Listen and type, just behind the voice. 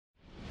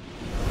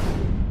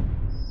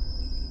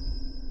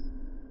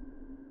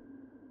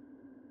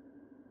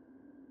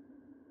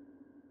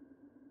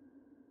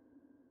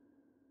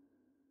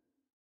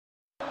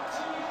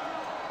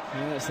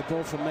Yeah, it's the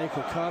ball from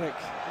Michael Carrick.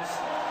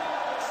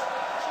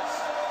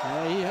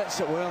 Yeah, he hits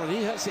it well, and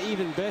he hits it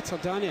even better,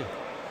 Danny.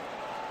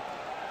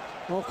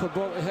 Awkward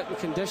ball to hit in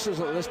conditions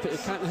like this, but he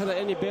can't hit it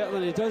any better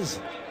than he does.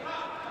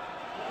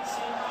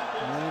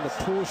 Yeah,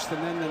 the post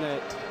and then the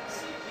net.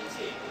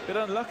 Bit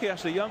unlucky,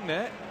 Ashley Young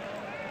there.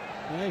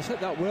 Yeah, he's hit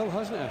that well,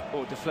 hasn't he?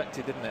 Oh,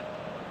 deflected, didn't it?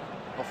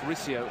 Off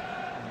Riccio.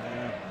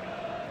 Yeah.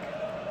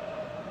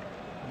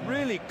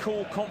 Really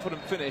cool,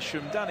 confident finish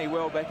from Danny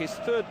Welbeck. His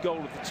third goal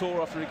of the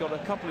tour after he got a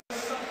couple of...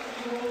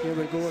 Here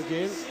we go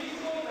again.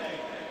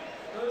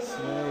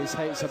 Yeah, his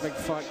height's a big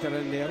factor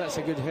in there. That's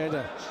a good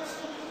header.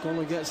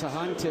 Goalie gets a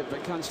hand to it,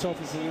 but can't stop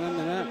it from in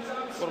the net.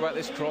 What about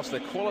this cross? The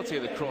quality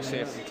of the cross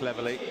here from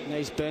Cleverley.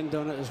 Nice bend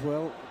on it as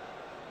well.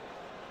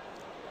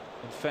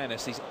 In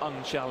fairness, he's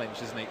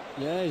unchallenged, isn't he?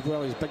 Yeah,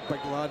 well, he's a big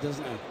lad,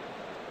 isn't he?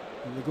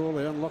 And the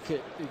goalie, unlucky,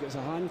 he gets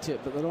a hand to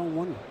it, but the wrong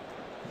one.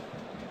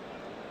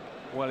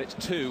 Well, it's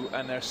two,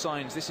 and there are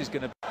signs this is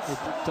going to... He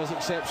does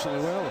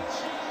exceptionally well.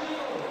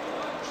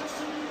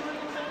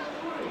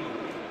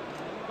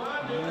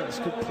 Yeah, it's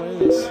good play,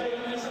 this.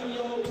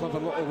 Clever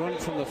little run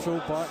from the full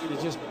back, and he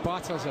just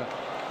batters it.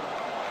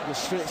 Goes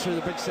straight through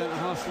the big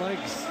centre-half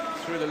legs.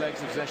 Through the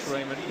legs of Zesh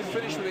Raymond. He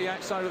finished with the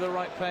outside of the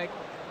right peg.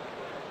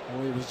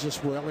 Oh, he was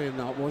just wellying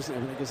that, wasn't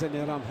he? When he goes in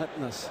there, I'm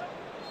hitting this.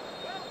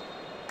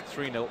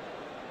 3-0.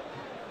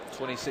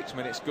 26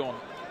 minutes gone.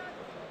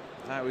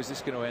 How is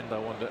this going to end, I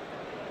wonder?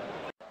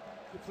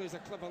 He plays a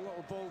clever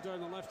little ball down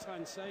the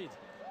left-hand side.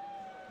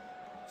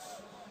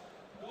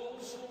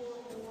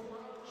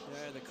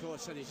 Yeah, the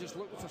cross, and he's just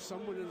looking for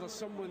someone, and there's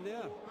someone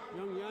there.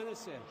 Young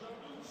Yanis there.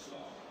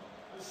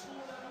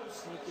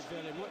 Thank you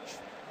very much.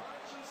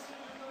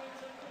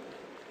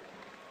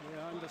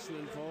 Yeah, Anderson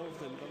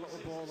involved, and the little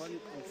ball in,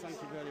 and thank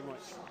you very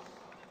much.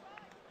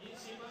 Yeah,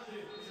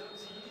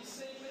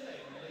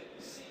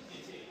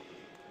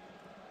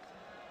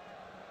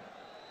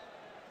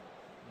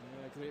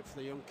 great for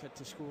the young kid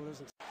to score,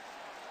 isn't it?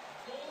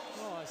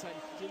 Oh, it's like,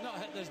 you've not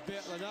hit this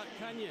better than that,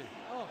 can you?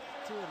 Oh,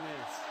 two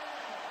minutes.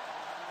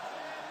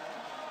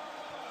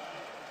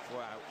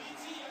 Wow.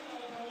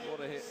 What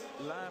a hit.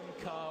 Lam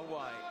Kar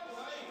Wai.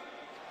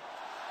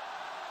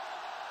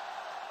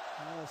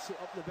 Oh, sit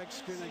up the big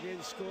screen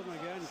again, scoring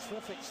again.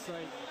 Terrific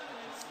strike.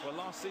 Well,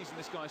 last season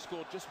this guy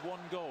scored just one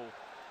goal.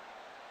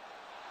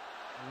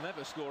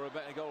 Never score a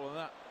better goal than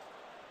that.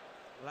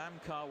 Lam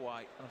Kar Wai.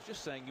 And I was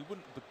just saying, you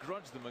wouldn't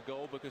begrudge them a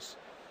goal because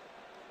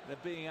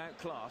they're being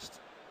outclassed.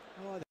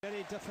 Oh,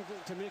 very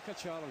difficult to make a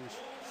challenge.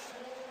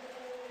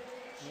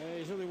 Yeah,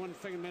 there's only one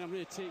thing, man, I'm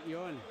going to take you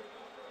on.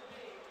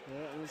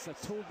 Yeah, it's a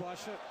toe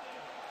basher.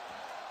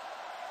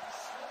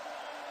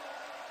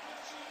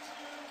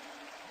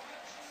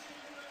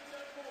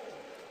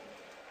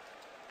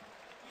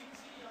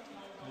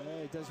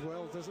 Yeah, he does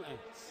well, doesn't he?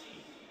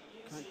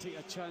 Can't take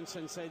a chance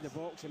inside the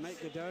box, he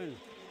might go down.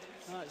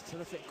 That's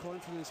terrific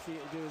confidence for you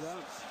to do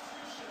that.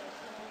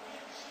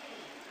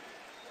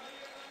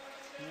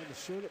 Yeah, they've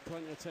shown it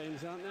plenty of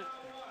times, aren't they?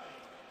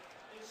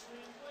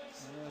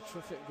 Yeah,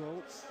 terrific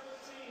goal.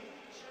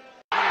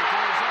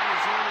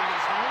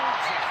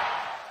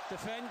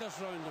 Defenders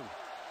round him.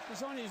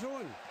 He's on his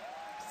own.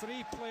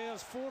 3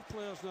 players, 4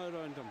 players now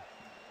round him.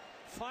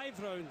 5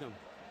 round him.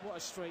 What a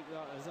strike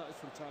that is. That is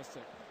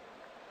fantastic.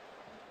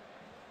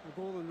 A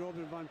goal and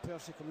Robin van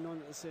Persie coming on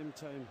at the same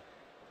time.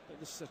 But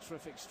this is a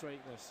terrific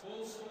strike, this.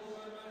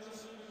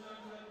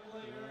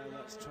 Yeah,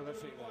 that's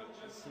terrific, that.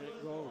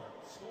 Great goal.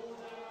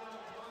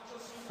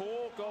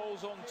 4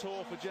 goals on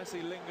tour for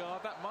Jesse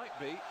Lingard.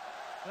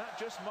 That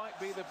just might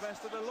be the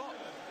best of the lot.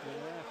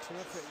 Yeah,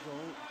 terrific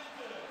goal.